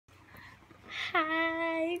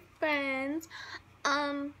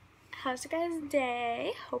how's your guys'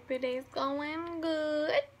 day? Hope your day's going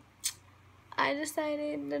good. I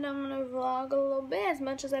decided that I'm gonna vlog a little bit as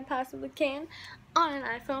much as I possibly can on an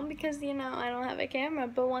iPhone because, you know, I don't have a camera.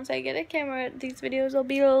 But once I get a camera, these videos will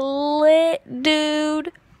be lit,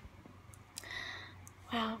 dude.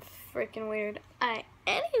 Wow, freaking weird.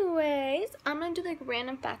 Anyways, I'm gonna do like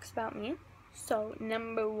random facts about me. So,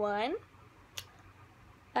 number one,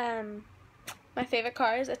 my favorite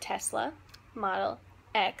car is a Tesla Model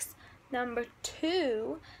X. Number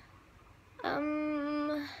two,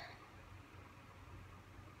 I've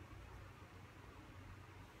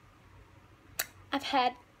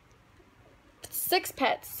had 6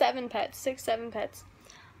 pets, 7 pets, 6, 7 pets.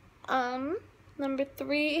 Number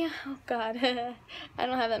three, oh god, I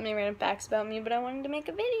don't have that many random facts about me, but I wanted to make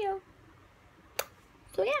a video.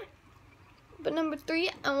 So yeah. But number three,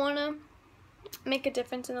 I want to make a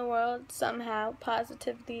difference in the world, somehow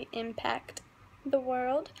positively impact the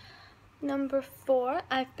world. Number four,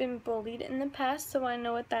 I've been bullied in the past, so I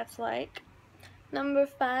know what that's like. Number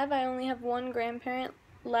five, I only have one grandparent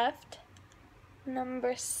left.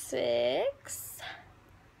 Number six,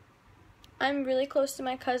 I'm really close to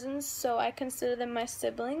my cousins, so I consider them my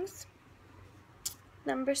siblings.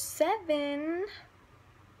 Number seven,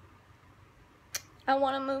 I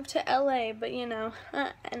want to move to LA, but you know,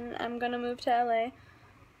 and I'm gonna move to LA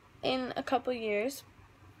in a couple years,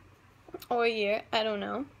 or a year, I don't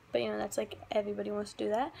know, but you know, that's like everybody wants to do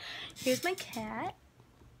that. Here's my cat.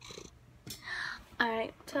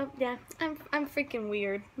 Alright, so yeah, I'm freaking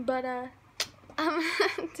weird, but I'm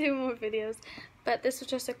gonna do more videos, but this was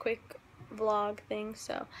just a quick vlog thing,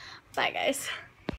 so bye guys.